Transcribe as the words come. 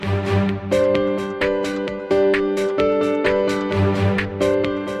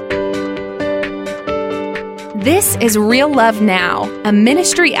This is Real Love Now, a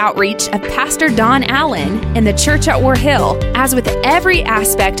ministry outreach of Pastor Don Allen in the church at War Hill. As with every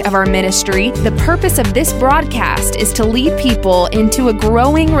aspect of our ministry, the purpose of this broadcast is to lead people into a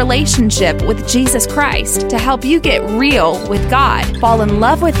growing relationship with Jesus Christ to help you get real with God, fall in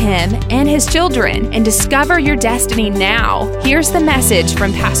love with Him and His children, and discover your destiny now. Here's the message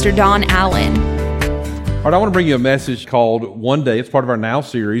from Pastor Don Allen. All right, I want to bring you a message called One Day. It's part of our Now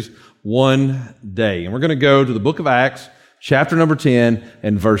series, One Day. And we're going to go to the book of Acts, chapter number 10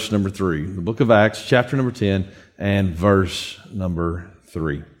 and verse number 3. The book of Acts, chapter number 10 and verse number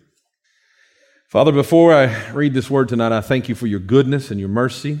 3. Father, before I read this word tonight, I thank you for your goodness and your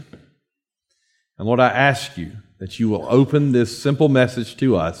mercy. And Lord, I ask you that you will open this simple message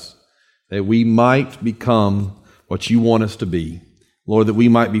to us, that we might become what you want us to be. Lord, that we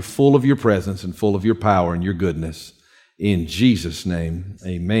might be full of your presence and full of your power and your goodness. In Jesus' name,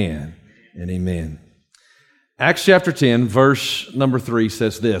 amen and amen. Acts chapter 10, verse number 3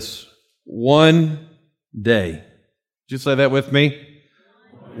 says this: one day. Did you say that with me?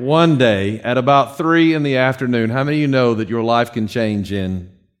 One day at about 3 in the afternoon. How many of you know that your life can change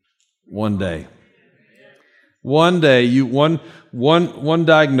in one day? One day, one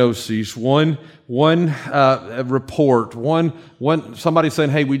diagnosis, one report, one somebody saying,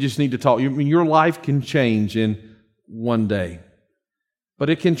 "Hey, we just need to talk." Your life can change in one day,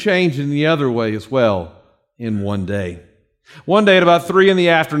 but it can change in the other way as well in one day. One day at about 3 in the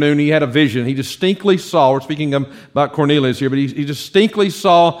afternoon, he had a vision. He distinctly saw, we're speaking about Cornelius here, but he distinctly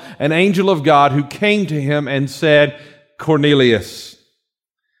saw an angel of God who came to him and said, "Cornelius."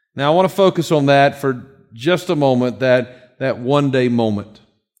 Now I want to focus on that for just a moment, that one day moment.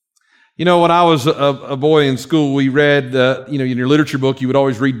 You know, when I was a boy in school, we read, in your literature book, you would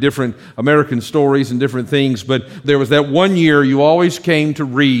always read different American stories and different things, but there was that one year you always came to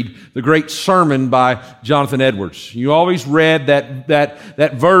read the great sermon by Jonathan Edwards. You always read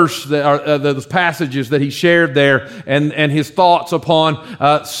that verse, those passages that he shared there, and his thoughts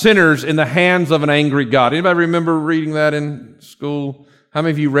upon sinners in the hands of an angry God. Anybody remember reading that in school? How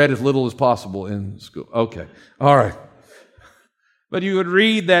many of you read as little as possible in school? Okay. All right. But you would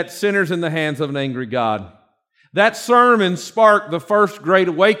read that sinners in the hands of an angry God. That sermon sparked the first Great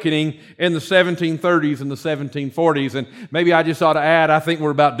Awakening in the 1730s and the 1740s. And maybe I just ought to add, I think we're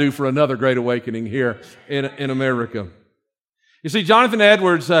about due for another Great Awakening here in America. You see, Jonathan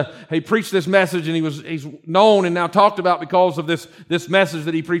Edwards, he preached this message, and he's known and now talked about because of this message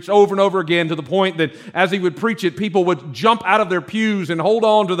that he preached over and over again, to the point that as he would preach it, people would jump out of their pews and hold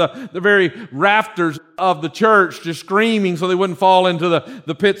on to the very rafters of the church, just screaming so they wouldn't fall into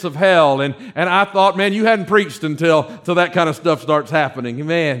the pits of hell. And I thought, man, you hadn't preached until that kind of stuff starts happening.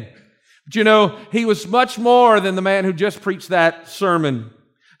 Man. But you know, he was much more than the man who just preached that sermon.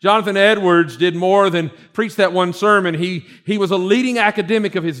 Jonathan Edwards did more than preach that one sermon. He was a leading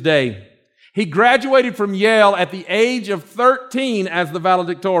academic of his day. He graduated from Yale at the age of 13 as the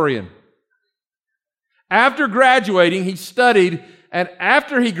valedictorian. After graduating, he studied, and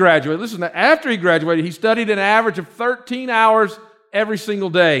after he graduated, he studied an average of 13 hours every single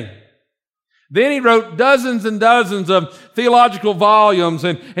day. Then he wrote dozens and dozens of theological volumes,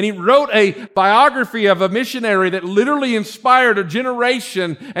 and he wrote a biography of a missionary that literally inspired a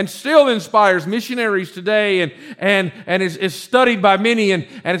generation and still inspires missionaries today, and is studied by many. And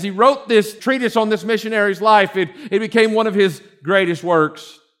as he wrote this treatise on this missionary's life, it became one of his greatest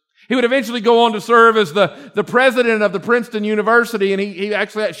works. He would eventually go on to serve as the president of the Princeton University, and he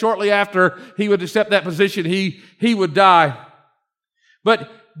actually, shortly after he would accept that position, he would die. But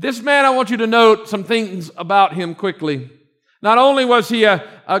this man, I want you to note some things about him quickly. Not only was he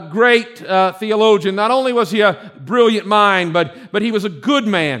a great theologian, not only was he a brilliant mind, but he was a good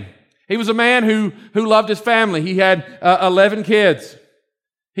man. He was a man who loved his family. He had 11 kids.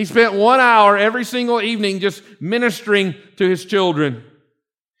 He spent 1 hour every single evening just ministering to his children.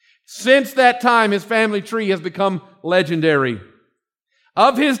 Since that time, his family tree has become legendary.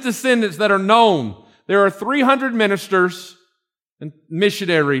 Of his descendants that are known, there are 300 ministers and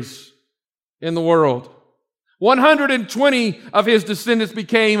missionaries in the world. 120 of his descendants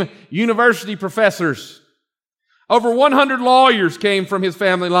became university professors. Over 100 lawyers came from his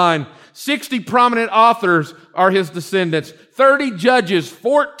family line. 60 prominent authors are his descendants. 30 judges,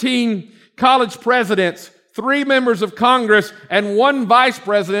 14 college presidents, 3 members of Congress, and 1 vice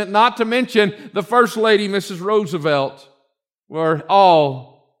president, not to mention the First Lady, Mrs. Roosevelt, were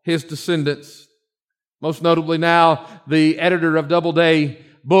all his descendants. Most notably now, the editor of Doubleday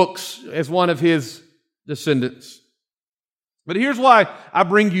Books is one of his descendants. But here's why I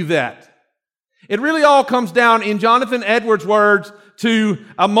bring you that. It really all comes down, in Jonathan Edwards' words, to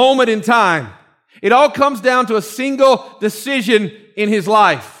a moment in time. It all comes down to a single decision in his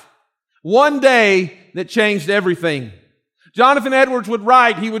life. One day that changed everything. Jonathan Edwards would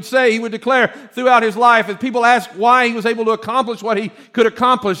write, he would declare throughout his life, as people ask why he was able to accomplish what he could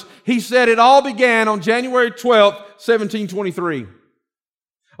accomplish, he said it all began on January 12th, 1723.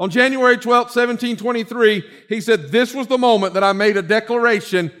 On January 12th, 1723, he said, this was the moment that I made a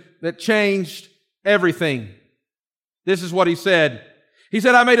declaration that changed everything. This is what he said. He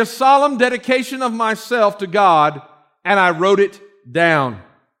said, I made a solemn dedication of myself to God, and I wrote it down.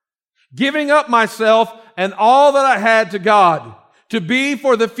 Giving up myself and all that I had to God, to be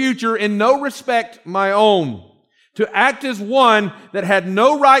for the future in no respect my own, to act as one that had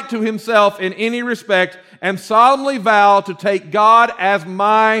no right to himself in any respect, and solemnly vow to take God as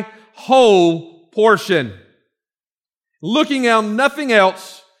my whole portion, looking on nothing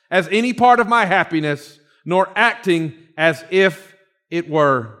else as any part of my happiness, nor acting as if it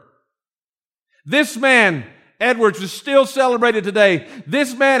were. This man, Edwards, is still celebrated today.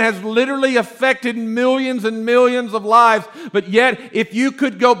 This man has literally affected millions and millions of lives, but yet if you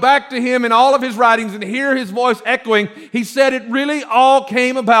could go back to him in all of his writings and hear his voice echoing, he said it really all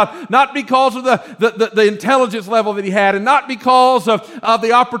came about not because of the intelligence level that he had, and not because of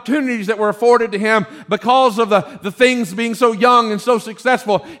the opportunities that were afforded to him, because of the things being so young and so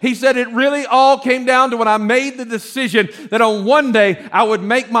successful. He said it really all came down to when I made the decision that on one day I would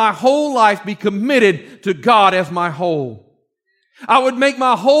make my whole life be committed to God as my whole. I would make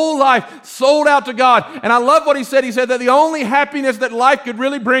my whole life sold out to God. And I love what he said. He said that the only happiness that life could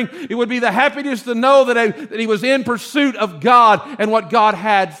really bring, it would be the happiness to know that he was in pursuit of God and what God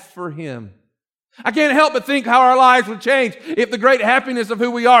had for him. I can't help but think how our lives would change if the great happiness of who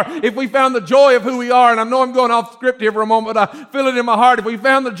we are, if we found the joy of who we are, and I know I'm going off script here for a moment, but I feel it in my heart. If we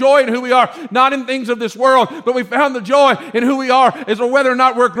found the joy in who we are, not in things of this world, but we found the joy in who we are, as to whether or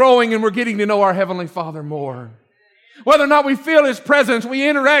not we're growing and we're getting to know our Heavenly Father more. Whether or not we feel His presence, we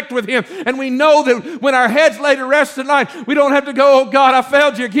interact with Him, and we know that when our heads lay to rest tonight, we don't have to go, oh God, I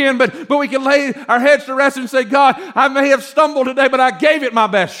failed you again, but we can lay our heads to rest and say, God, I may have stumbled today, but I gave it my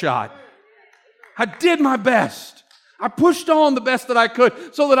best shot. I did my best. I pushed on the best that I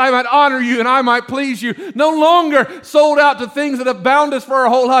could so that I might honor you and I might please you. No longer sold out to things that have bound us for our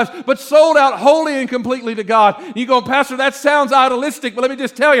whole lives, but sold out wholly and completely to God. You go, Pastor, that sounds idealistic, but let me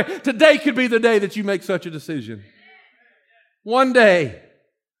just tell you, today could be the day that you make such a decision. One day.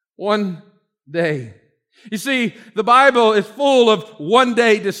 One day. You see, the Bible is full of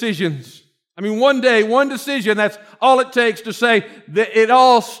one-day decisions. I mean, one day, one decision, that's all it takes to say that it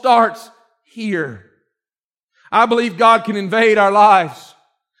all starts here. I believe God can invade our lives.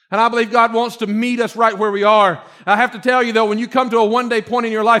 And I believe God wants to meet us right where we are. I have to tell you though, when you come to a one-day point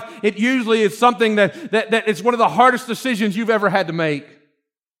in your life, it usually is something that it's one of the hardest decisions you've ever had to make.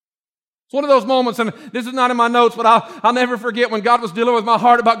 It's one of those moments, and this is not in my notes, but I'll never forget when God was dealing with my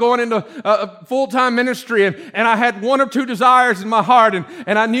heart about going into a full-time ministry, and I had one or two desires in my heart,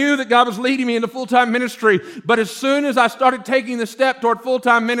 and I knew that God was leading me into full-time ministry, but as soon as I started taking the step toward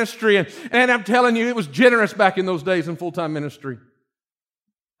full-time ministry, and I'm telling you, it was generous back in those days in full-time ministry.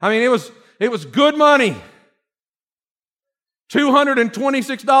 I mean, it was good money.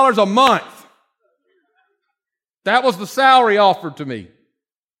 $226 a month. That was the salary offered to me.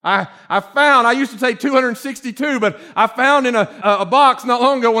 I used to say 262, but I found in a box not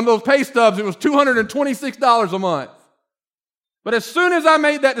long ago, one of those pay stubs, it was $226 a month. But as soon as I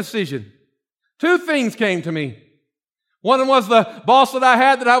made that decision, two things came to me. One was the boss that I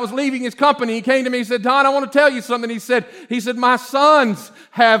had that I was leaving his company. He came to me and said, Don, I want to tell you something. He said, my sons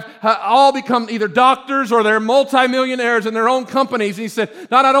have all become either doctors or they're multimillionaires in their own companies. And he said,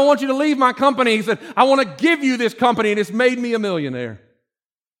 Don, I don't want you to leave my company. He said, I want to give you this company, and it's made me a millionaire.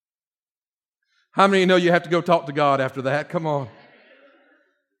 How many of you know you have to go talk to God after that? Come on.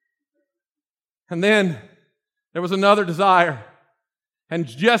 And then there was another desire. And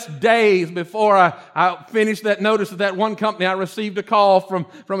just days before I finished that notice of that one company, I received a call from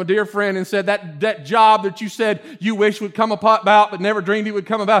a dear friend and said, that job that you said you wish would come about but never dreamed it would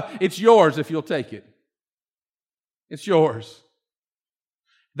come about, it's yours if you'll take it. It's yours.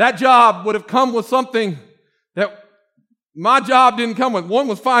 That job would have come with something that my job didn't come with. One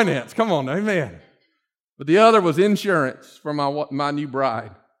was finance. Come on, amen. But the other was insurance for my new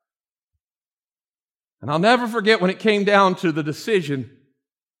bride. And I'll never forget when it came down to the decision.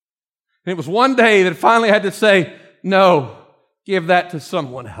 And it was one day that I finally had to say, no, give that to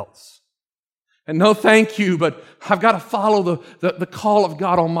someone else. And no, thank you, but I've got to follow the call of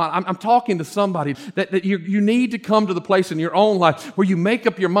God on mine. I'm talking to somebody that you need to come to the place in your own life where you make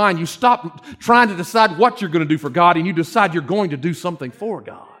up your mind. You stop trying to decide what you're going to do for God, and you decide you're going to do something for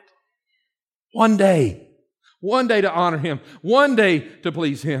God. One day. One day to honor Him. One day to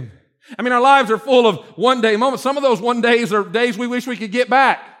please Him. I mean, our lives are full of one day moments. Some of those one days are days we wish we could get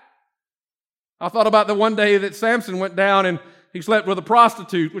back. I thought about the one day that Samson went down and he slept with a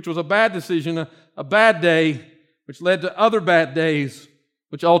prostitute, which was a bad decision, a bad day, which led to other bad days,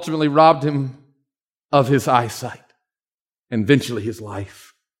 which ultimately robbed him of his eyesight and eventually his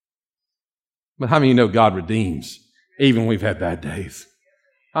life. But how many know God redeems even when we've had bad days?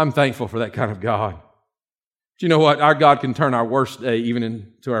 I'm thankful for that kind of God. But you know what? Our God can turn our worst day even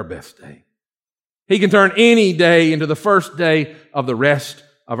into our best day. He can turn any day into the first day of the rest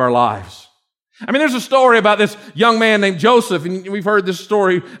of our lives. I mean, there's a story about this young man named Joseph, and we've heard this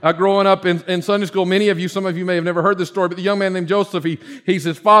story growing up in Sunday school. Many of you, some of you may have never heard this story, but the young man named Joseph, he's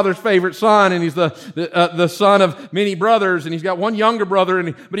his father's favorite son, and he's the son of many brothers, and he's got one younger brother,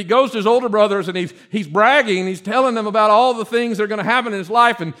 but he goes to his older brothers, and he's bragging, and he's telling them about all the things that are going to happen in his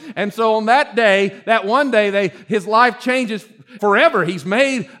life, and so on that day, that one day, his life changes forever. He's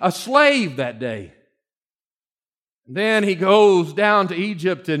made a slave that day. Then he goes down to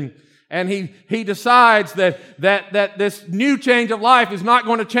Egypt, and he decides that this new change of life is not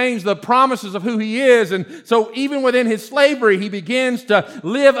going to change the promises of who he is. And so even within his slavery, he begins to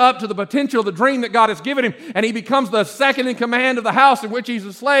live up to the potential, the dream that God has given him. And he becomes the second in command of the house in which he's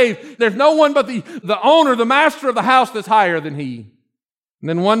a slave. There's no one but the owner, the master of the house that's higher than he. And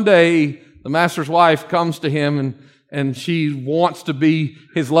then one day, the master's wife comes to him and she wants to be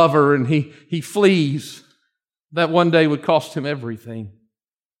his lover, and he flees. That one day would cost him everything.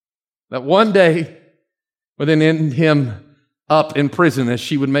 That one day would then end him up in prison as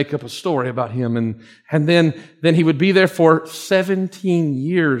she would make up a story about him. And then he would be there for 17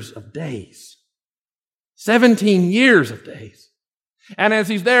 years of days. 17 years of days. And as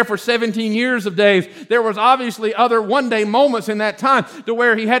he's there for 17 years of days, there was obviously other one-day moments in that time to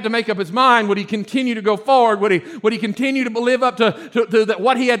where he had to make up his mind. Would he continue to go forward? Would he continue to live up to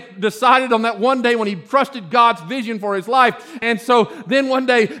what he had decided on that one day when he trusted God's vision for his life? And so then one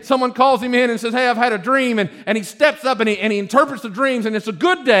day someone calls him in and says, "Hey, I've had a dream." And he steps up and he interprets the dreams, and it's a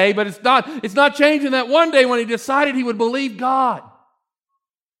good day, but it's not changing that one day when he decided he would believe God.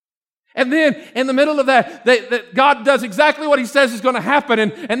 And then, in the middle of that God does exactly what He says is going to happen.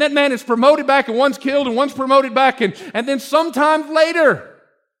 And that man is promoted back, and one's killed, and one's promoted back. And then sometime later,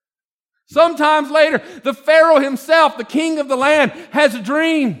 the Pharaoh himself, the king of the land, has a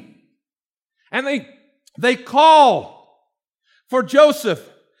dream. And they call for Joseph.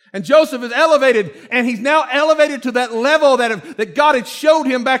 And Joseph is elevated, and he's now elevated to that level that God had showed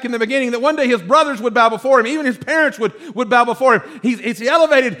him back in the beginning, that one day his brothers would bow before him, even his parents would bow before him. He's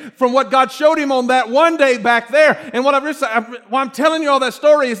elevated from what God showed him on that one day back there. And what I'm telling you all that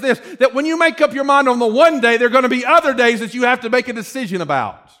story is this, that when you make up your mind on the one day, there are going to be other days that you have to make a decision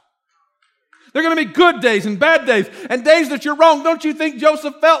about. There are going to be good days and bad days and days that you're wrong. Don't you think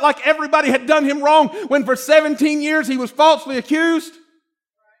Joseph felt like everybody had done him wrong when for 17 years he was falsely accused?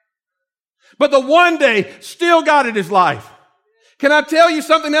 But the one day still guided his life. Can I tell you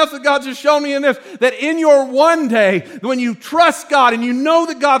something else that God's just shown me in this? That in your one day, when you trust God and you know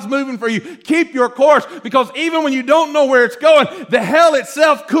that God's moving for you, keep your course, because even when you don't know where it's going, the hell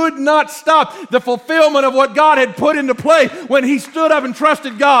itself could not stop the fulfillment of what God had put into play when he stood up and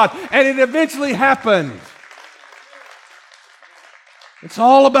trusted God, and it eventually happened. It's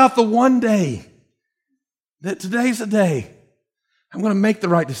all about the one day, that today's the day I'm going to make the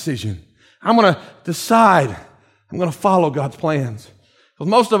right decision. I'm going to decide. I'm going to follow God's plans. Because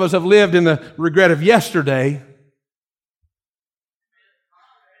most of us have lived in the regret of yesterday.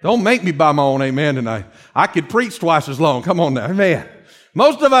 Don't make me buy my own amen tonight. I could preach twice as long. Come on now. Amen.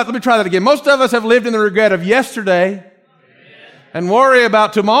 Most of us, let me try that again. Most of us have lived in the regret of yesterday and worry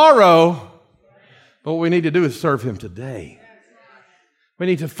about tomorrow. But what we need to do is serve Him today. We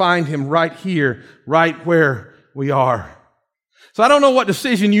need to find Him right here, right where we are. So I don't know what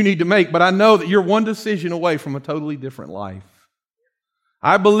decision you need to make, but I know that you're one decision away from a totally different life.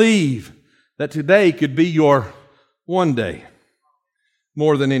 I believe that today could be your one day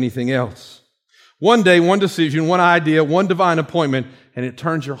more than anything else. One day, one decision, one idea, one divine appointment, and it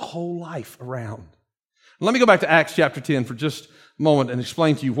turns your whole life around. Let me go back to Acts chapter 10 for just a moment and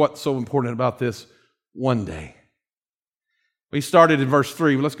explain to you what's so important about this one day. We started in verse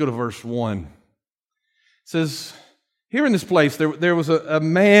 3, but let's go to verse 1. It says, here in this place, there was a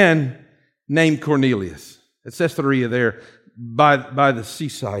man named Cornelius. It says Caesarea there by the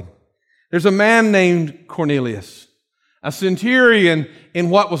seaside. There's a man named Cornelius, a centurion in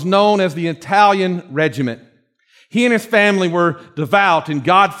what was known as the Italian regiment. He and his family were devout and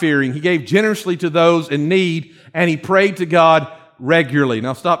God-fearing. He gave generously to those in need, and he prayed to God regularly.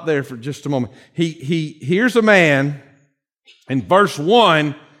 Now stop there for just a moment. Here's a man in verse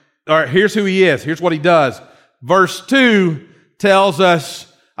 1, or here's who he is. Here's what he does. Verse 2 tells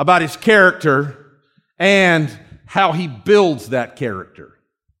us about his character and how he builds that character.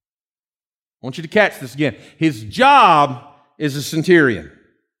 I want you to catch this again. His job is a centurion.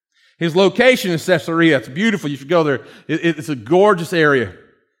 His location is Caesarea. It's beautiful. You should go there. It's a gorgeous area.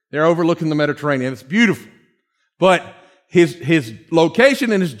 They're overlooking the Mediterranean. It's beautiful. But his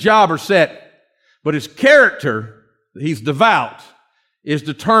location and his job are set. But his character, he's devout, is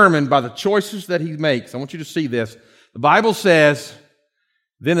determined by the choices that he makes. I want you to see this. The Bible says,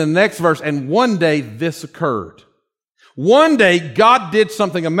 then in the next verse, and one day this occurred. One day, God did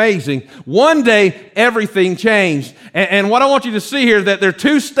something amazing. One day, everything changed. And what I want you to see here is that there are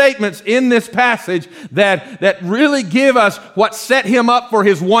two statements in this passage that really give us what set him up for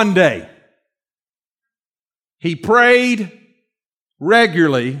his one day. He prayed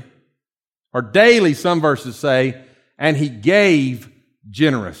regularly, or daily, some verses say, and he gave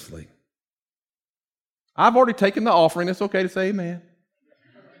generously. I've already taken the offering. It's okay to say amen.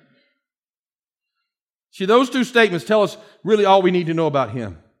 See, those two statements tell us really all we need to know about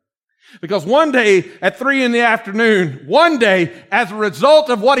him. Because one day at 3 p.m, one day, as a result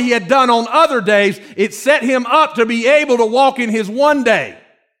of what he had done on other days, it set him up to be able to walk in his one day.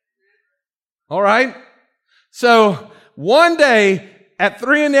 All right? So, one day at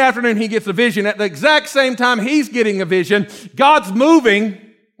 3 p.m, he gets a vision. At the exact same time he's getting a vision, God's moving.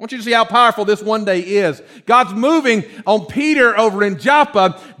 I want you to see how powerful this one day is. God's moving on Peter over in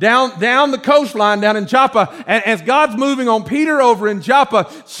Joppa, down the coastline down in Joppa. And as God's moving on Peter over in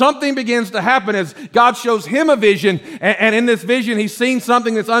Joppa, something begins to happen as God shows him a vision. And in this vision, he's seen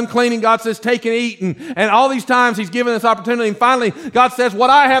something that's unclean, and God says, take and eat. And all these times he's given this opportunity. And finally, God says, what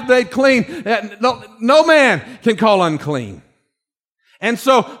I have made clean, no man can call unclean. And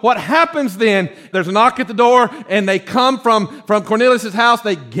so what happens then, there's a knock at the door, and they come from Cornelius' house.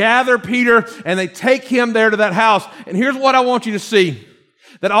 They gather Peter, and they take him there to that house. And here's what I want you to see.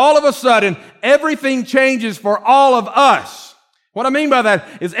 That all of a sudden, everything changes for all of us. What I mean by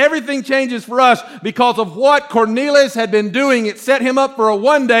that is everything changes for us because of what Cornelius had been doing. It set him up for a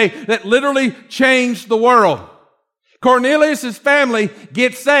one day that literally changed the world. Cornelius' family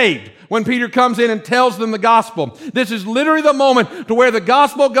gets saved when Peter comes in and tells them the gospel. This is literally the moment to where the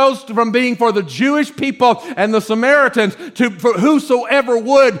gospel goes from being for the Jewish people and the Samaritans to for whosoever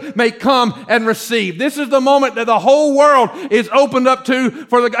would may come and receive. This is the moment that the whole world is opened up to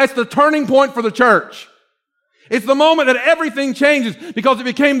it's the turning point for the church. It's the moment that everything changes because it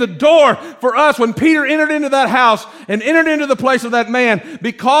became the door for us when Peter entered into that house and entered into the place of that man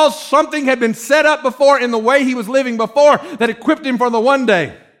because something had been set up before in the way he was living before that equipped him for the one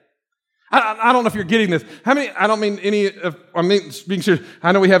day. I don't know if you're getting this. How many, I don't mean any, I mean, being serious,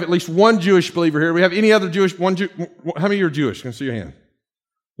 I know we have at least one Jewish believer here. We have any other Jewish, how many of you are Jewish? Can I see your hand?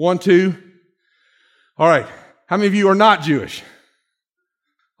 1, 2. All right. How many of you are not Jewish?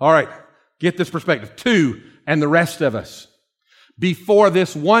 All right. Get this perspective. 2, and the rest of us. Before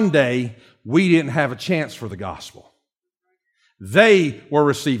this one day, we didn't have a chance for the gospel. They were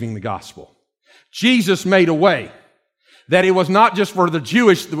receiving the gospel. Jesus made a way. That it was not just for the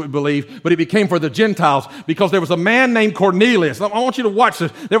Jewish that we believe, but it became for the Gentiles because there was a man named Cornelius. I want you to watch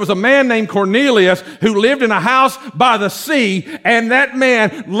this. There was a man named Cornelius who lived in a house by the sea, and that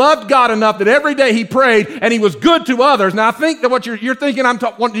man loved God enough that every day he prayed and he was good to others. Now I think that what you're thinking, I'm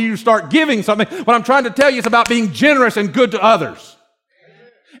wanting you to start giving something. What I'm trying to tell you is about being generous and good to others.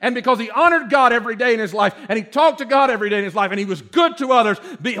 And because he honored God every day in his life, and he talked to God every day in his life, and he was good to others,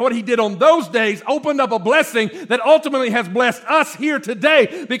 what he did on those days opened up a blessing that ultimately has blessed us here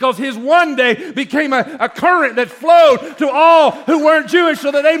today because his one day became a current that flowed to all who weren't Jewish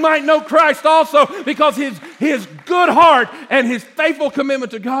so that they might know Christ also because his good heart and his faithful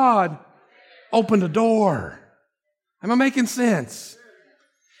commitment to God opened a door. Am I making sense?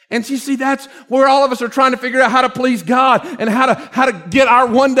 And you see, that's where all of us are trying to figure out how to please God and how to get our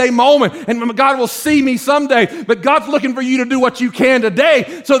one day moment. And God will see me someday. But God's looking for you to do what you can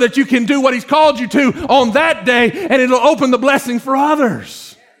today so that you can do what he's called you to on that day, and it'll open the blessings for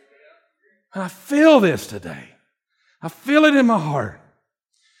others. And I feel this today. I feel it in my heart.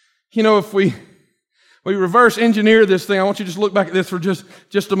 You know, if we reverse engineer this thing, I want you to just look back at this for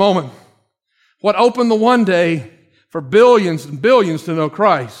just a moment. What opened the one day for billions and billions to know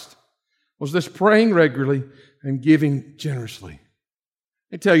Christ was this praying regularly and giving generously.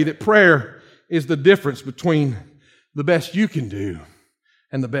 I tell you that prayer is the difference between the best you can do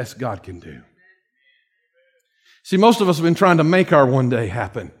and the best God can do. See, most of us have been trying to make our one day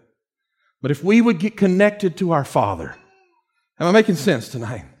happen. But if we would get connected to our Father, Am I making sense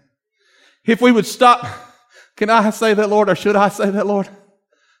tonight? If we would stop, can I say that, Lord, or should I say that, Lord?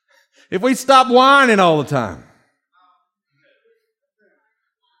 If we stop whining all the time,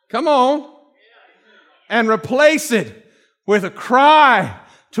 come on, and replace it with a cry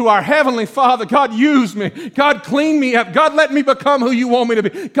to our Heavenly Father, God, use me. God, clean me up. God, let me become who you want me to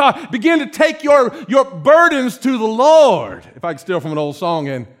be. God, begin to take your burdens to the Lord. If I could steal from an old song,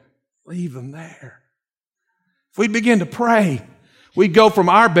 and leave them there. If we begin to pray, we go from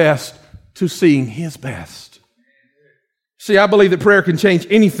our best to seeing His best. See, I believe that prayer can change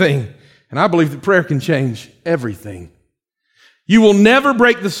anything, and I believe that prayer can change everything. You will never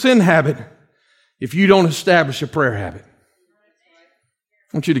break the sin habit if you don't establish a prayer habit.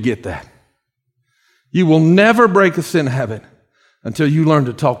 I want you to get that. You will never break a sin habit until you learn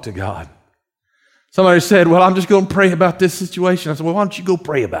to talk to God. Somebody said, well, I'm just going to pray about this situation. I said, well, why don't you go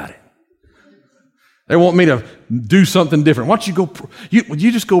pray about it? They want me to do something different. Why don't you go,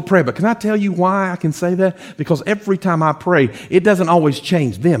 you just go pray. But can I tell you why I can say that? Because every time I pray, it doesn't always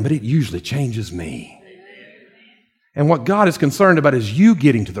change them, but it usually changes me. And what God is concerned about is you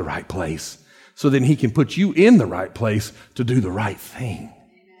getting to the right place so then He can put you in the right place to do the right thing.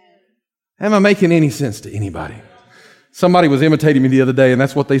 Am I making any sense to anybody? Somebody was imitating me the other day, and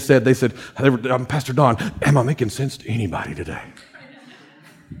that's what they said. They said, Pastor Don, am I making sense to anybody today?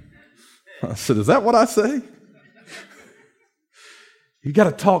 I said, is that what I say? You got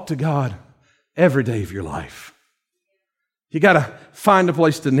to talk to God every day of your life. You got to find a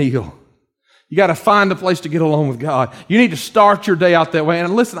place to kneel. You got to find a place to get along with God. You need to start your day out that way.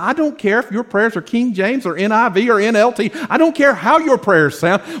 And listen, I don't care if your prayers are King James or NIV or NLT. I don't care how your prayers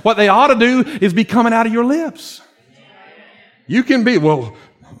sound. What they ought to do is be coming out of your lips. You can be, well,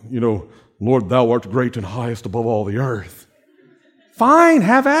 Lord, thou art great and highest above all the earth. Fine,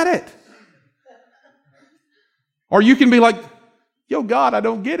 have at it. Or you can be like, yo, God, I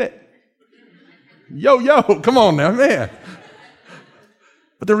don't get it. Yo, come on now, man.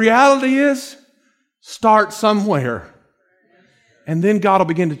 But the reality is, start somewhere. And then God will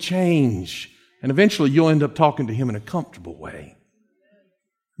begin to change. And eventually you'll end up talking to Him in a comfortable way.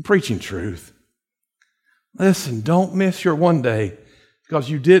 I'm preaching truth. Listen, don't miss your one day because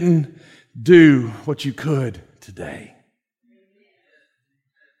you didn't do what you could today.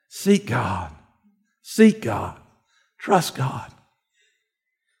 Seek God. Seek God. Trust God.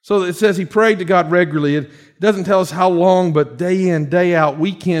 So it says he prayed to God regularly. It doesn't tell us how long, but day in, day out,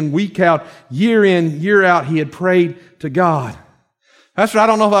 week in, week out, year in, year out, he had prayed to God. Pastor, I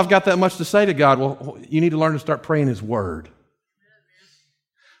don't know if I've got that much to say to God. Well, you need to learn to start praying His Word.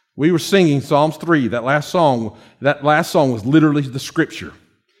 We were singing Psalms 3, that last song. That last song was literally the Scripture.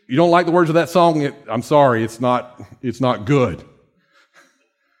 You don't like the words of that song? I'm sorry, it's not good.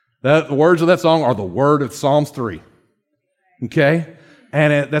 The words of that song are the word of Psalms 3. Okay?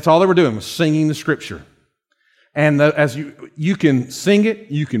 And that's all they were doing was singing the Scripture. And as you can sing it,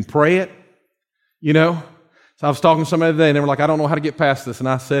 you can pray it, So I was talking to somebody today, and they were like, I don't know how to get past this. And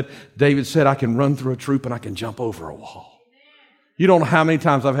I said, David said, I can run through a troop and I can jump over a wall. You don't know how many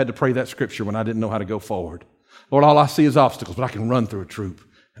times I've had to pray that Scripture when I didn't know how to go forward. Lord, all I see is obstacles, but I can run through a troop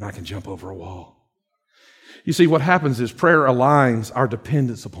and I can jump over a wall. You see, what happens is prayer aligns our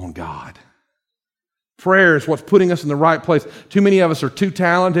dependence upon God. Prayer is what's putting us in the right place. Too many of us are too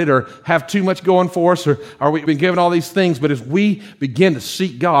talented or have too much going for us, or we've been given all these things. But as we begin to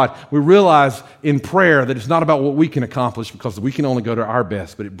seek God, we realize in prayer that it's not about what we can accomplish, because we can only go to our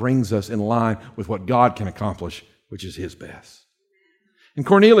best, but it brings us in line with what God can accomplish, which is His best. And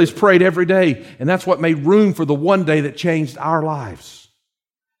Cornelius prayed every day, and that's what made room for the one day that changed our lives.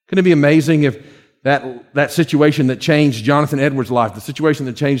 Couldn't it be amazing if that situation that changed Jonathan Edwards' life, the situation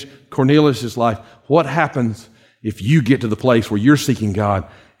that changed Cornelius' life, what happens if you get to the place where you're seeking God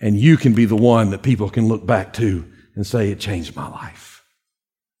and you can be the one that people can look back to and say, it changed my life?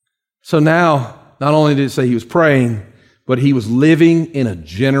 So now, not only did it say he was praying, but he was living in a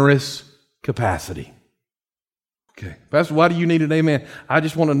generous capacity. Okay, Pastor, why do you need an amen? I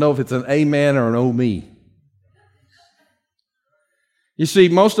just want to know if it's an amen or an oh me. You see,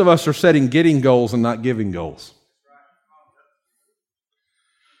 most of us are setting getting goals and not giving goals.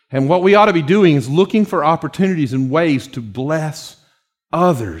 And what we ought to be doing is looking for opportunities and ways to bless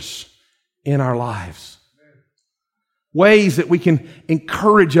others in our lives. Ways that we can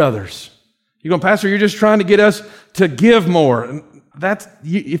encourage others. You're going, Pastor, you're just trying to get us to give more. And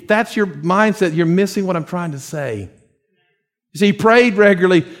if that's your mindset, you're missing what I'm trying to say. You see, he prayed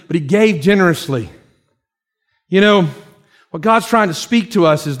regularly, but he gave generously. What God's trying to speak to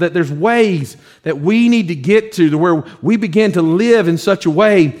us is that there's ways that we need to get to where we begin to live in such a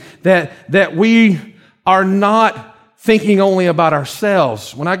way that we are not thinking only about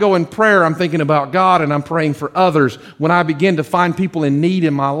ourselves. When I go in prayer, I'm thinking about God and I'm praying for others. When I begin to find people in need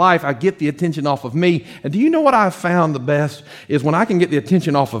in my life, I get the attention off of me. And do you know what I've found the best is when I can get the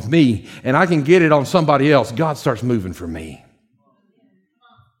attention off of me and I can get it on somebody else, God starts moving for me.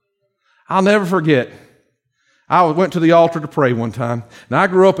 I'll never forget. I went to the altar to pray one time. Now, I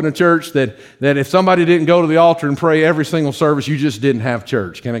grew up in a church that if somebody didn't go to the altar and pray every single service, you just didn't have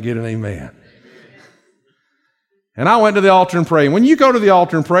church. Can I get an amen? And I went to the altar and prayed. When you go to the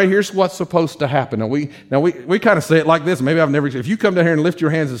altar and pray, here's what's supposed to happen. Now we kind of say it like this. Maybe I've never. If you come down here and lift your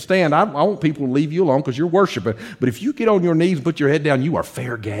hands and stand, I want people to leave you alone because you're worshiping. But if you get on your knees and put your head down, you are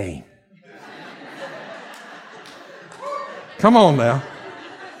fair game. Come on now.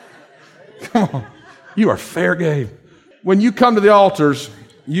 Come on. You are fair game. When you come to the altars,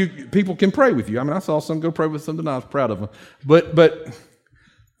 people can pray with you. I mean, I saw some go pray with some tonight. I was proud of them. But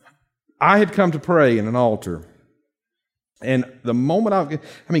I had come to pray in an altar. And the moment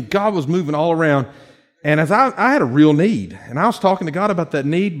God was moving all around. And as I had a real need. And I was talking to God about that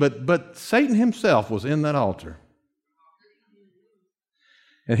need, but Satan himself was in that altar.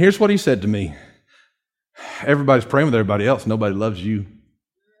 And here's what he said to me. Everybody's praying with everybody else. Nobody loves you.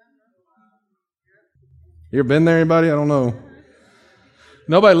 You ever been there, anybody? I don't know.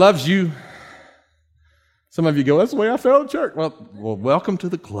 Nobody loves you. Some of you go, that's the way I felt at church. Well, welcome to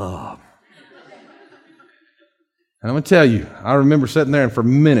the club. And I'm going to tell you, I remember sitting there and for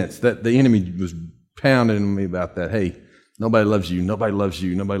minutes that the enemy was pounding me about that. Hey, nobody loves you, nobody loves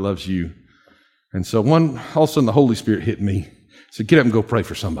you, nobody loves you. And so all of a sudden the Holy Spirit hit me. Said, get up and go pray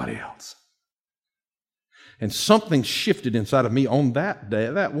for somebody else. And something shifted inside of me on that day,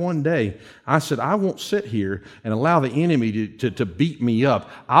 that one day. I said, I won't sit here and allow the enemy to beat me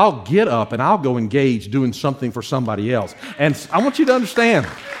up. I'll get up and I'll go engage doing something for somebody else. And I want you to understand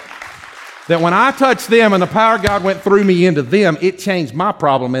that when I touched them and the power of God went through me into them, it changed my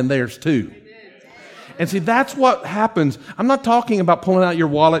problem and theirs too. And see, that's what happens. I'm not talking about pulling out your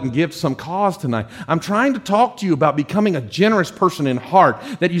wallet and give some cause tonight. I'm trying to talk to you about becoming a generous person in heart,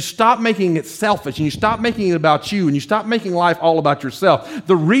 that you stop making it selfish and you stop making it about you and you stop making life all about yourself.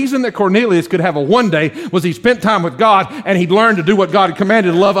 The reason that Cornelius could have a one day was he spent time with God and he learned to do what God had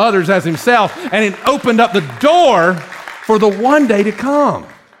commanded, to love others as himself, and it opened up the door for the one day to come.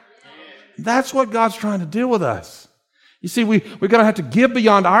 That's what God's trying to do with us. You see, we're going to have to give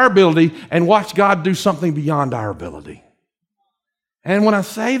beyond our ability and watch God do something beyond our ability. And when I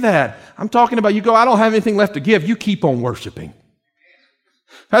say that, I'm talking about you go, I don't have anything left to give. You keep on worshiping.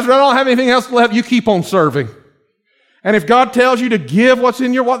 Pastor, I don't have anything else left. You keep on serving. And if God tells you to give what's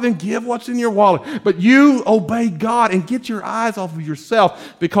in your wallet, then give what's in your wallet. But you obey God and get your eyes off of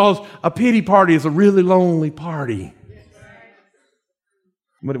yourself, because a pity party is a really lonely party.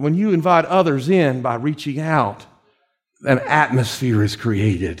 But when you invite others in by reaching out, an atmosphere is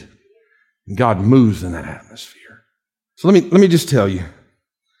created. And God moves in that atmosphere. So let me just tell you,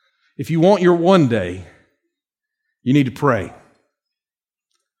 if you want your one day, you need to pray.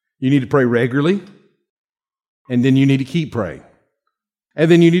 You need to pray regularly, and then you need to keep praying.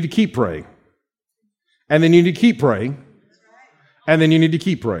 And then you need to keep praying. And then you need to keep praying. And then you need to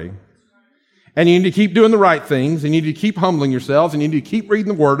keep praying. And you need to keep doing the right things, and you need to keep humbling yourselves, and you need to keep reading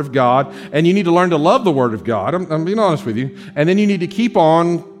the Word of God, and you need to learn to love the Word of God. I'm being honest with you. And then you need to keep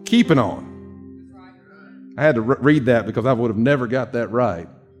on keeping on. I had to read that because I would have never got that right.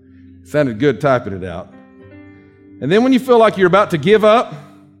 It sounded good typing it out. And then when you feel like you're about to give up,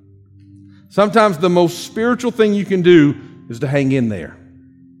 sometimes the most spiritual thing you can do is to hang in there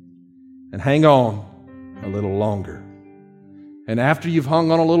and hang on a little longer. And after you've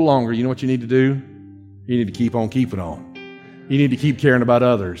hung on a little longer, you know what you need to do? You need to keep on keeping on. You need to keep caring about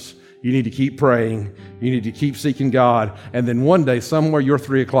others. You need to keep praying. You need to keep seeking God. And then one day, somewhere, your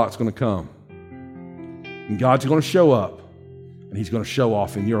 3 o'clock is going to come. And God's going to show up. And He's going to show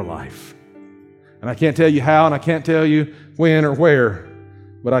off in your life. And I can't tell you how, and I can't tell you when or where.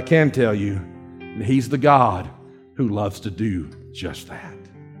 But I can tell you that He's the God who loves to do just that.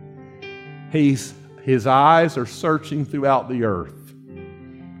 His eyes are searching throughout the earth,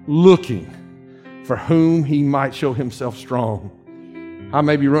 looking for whom He might show Himself strong. I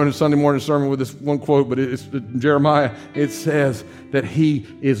may be running Sunday morning sermon with this one quote, but it's Jeremiah. It says that He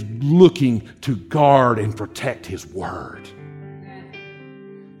is looking to guard and protect His word.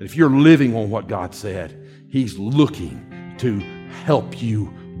 That if you're living on what God said, He's looking to help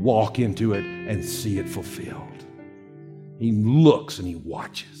you walk into it and see it fulfilled. He looks and He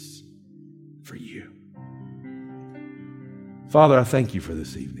watches for you. Father, I thank You for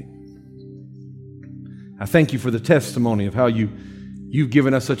this evening. I thank You for the testimony of how You You've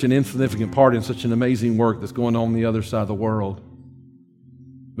given us such an insignificant part in such an amazing work that's going on the other side of the world.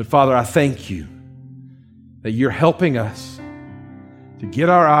 But Father, I thank you that you're helping us to get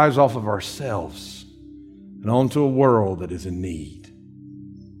our eyes off of ourselves and onto a world that is in need.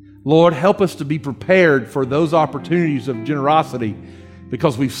 Lord, help us to be prepared for those opportunities of generosity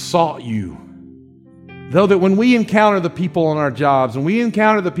because we've sought you. Though that when we encounter the people on our jobs, and we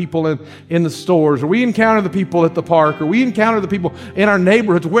encounter the people in the stores, or we encounter the people at the park, or we encounter the people in our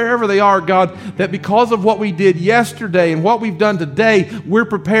neighborhoods, wherever they are, God, that because of what we did yesterday and what we've done today, we're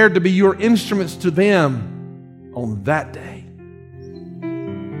prepared to be your instruments to them on that day.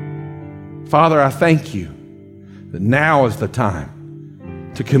 Father, I thank you that now is the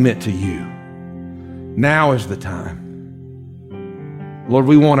time to commit to you. Now is the time. Lord,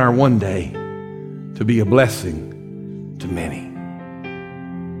 we want our one day to be a blessing to many.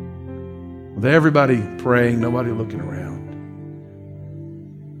 With everybody praying, nobody looking around,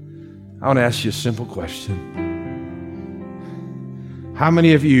 I want to ask you a simple question. How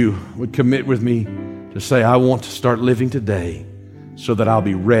many of you would commit with me to say, I want to start living today so that I'll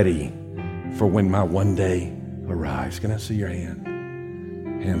be ready for when my one day arrives? Can I see your hand?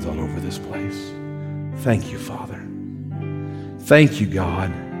 Hands all over this place. Thank you, Father. Thank you,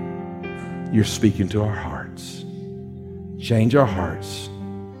 God. You're speaking to our hearts. Change our hearts.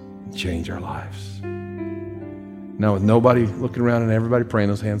 Change our lives. Now, with nobody looking around and everybody praying,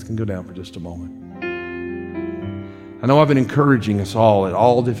 those hands can go down for just a moment. I know I've been encouraging us all at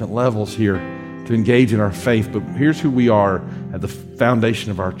all different levels here to engage in our faith, but here's who we are at the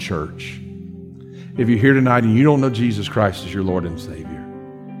foundation of our church. If you're here tonight and you don't know Jesus Christ as your Lord and Savior,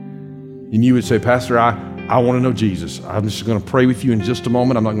 and you would say, Pastor, I want to know Jesus. I'm just going to pray with you in just a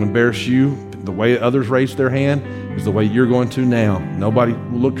moment. I'm not going to embarrass you. The way others raised their hand is the way you're going to now. Nobody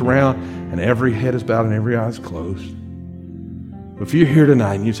looked around, and every head is bowed and every eye is closed. But if you're here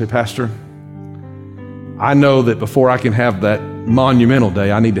tonight and you say, Pastor, I know that before I can have that monumental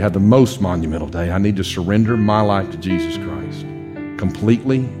day, I need to have the most monumental day. I need to surrender my life to Jesus Christ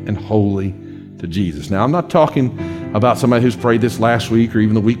completely and wholly to Jesus. Now, I'm not talking about somebody who's prayed this last week or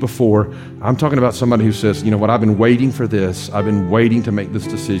even the week before. I'm talking about somebody who says, you know what, I've been waiting for this. I've been waiting to make this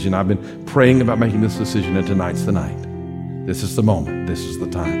decision. I've been praying about making this decision, and tonight's the night. This is the moment. This is the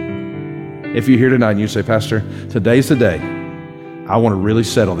time. If you're here tonight and you say, Pastor, today's the day. I want to really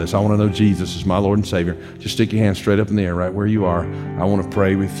settle this. I want to know Jesus is my Lord and Savior. Just stick your hand straight up in the air right where you are. I want to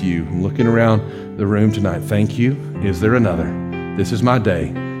pray with you. I'm looking around the room tonight. Thank you. Is there another? This is my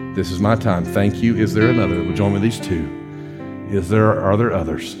day. This is my time. Thank you. Is there another? We'll join with these two. Are there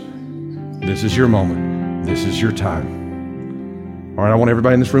others? This is your moment. This is your time. All right, I want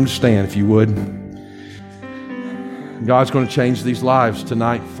everybody in this room to stand, if you would. God's going to change these lives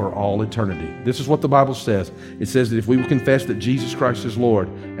tonight for all eternity. This is what the Bible says. It says that if we will confess that Jesus Christ is Lord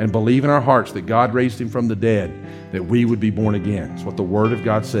and believe in our hearts that God raised him from the dead, that we would be born again. It's what the Word of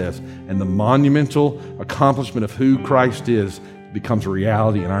God says. And the monumental accomplishment of who Christ is becomes a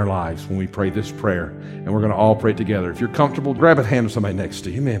reality in our lives when we pray this prayer. And we're going to all pray it together. If you're comfortable, grab a hand of somebody next to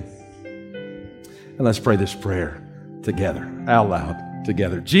you. Amen. And let's pray this prayer together, out loud,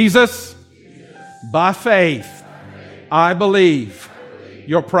 together. Jesus, by faith, I believe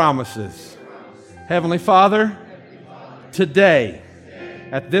your promises. Heavenly Father, today,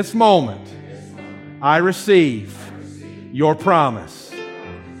 at this moment, I receive your promise.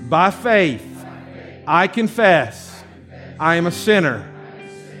 By faith, I confess I am a sinner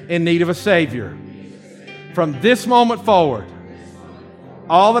in need of a Savior. From this moment forward,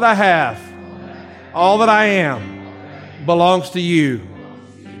 all that I have, all that I am, belongs to you.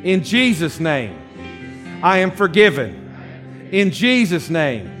 In Jesus' name, I am forgiven. In Jesus'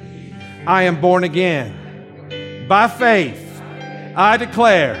 name, I am born again. By faith, I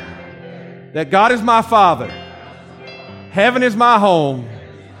declare that God is my Father, heaven is my home,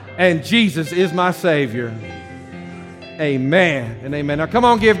 and Jesus is my Savior. Amen and amen. Now come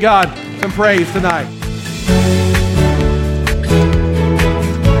on, give God some praise tonight.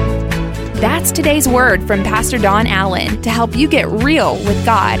 That's today's word from Pastor Don Allen to help you get real with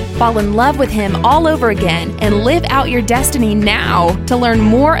God, fall in love with Him all over again, and live out your destiny now. To learn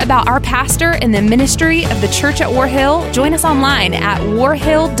more about our pastor and the ministry of the church at War Hill, join us online at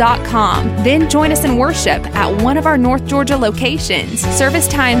warhill.com. Then join us in worship at one of our North Georgia locations. Service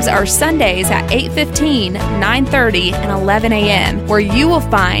times are Sundays at 8:15, 9:30, and 11 a.m., where you will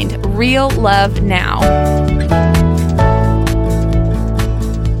find real love now.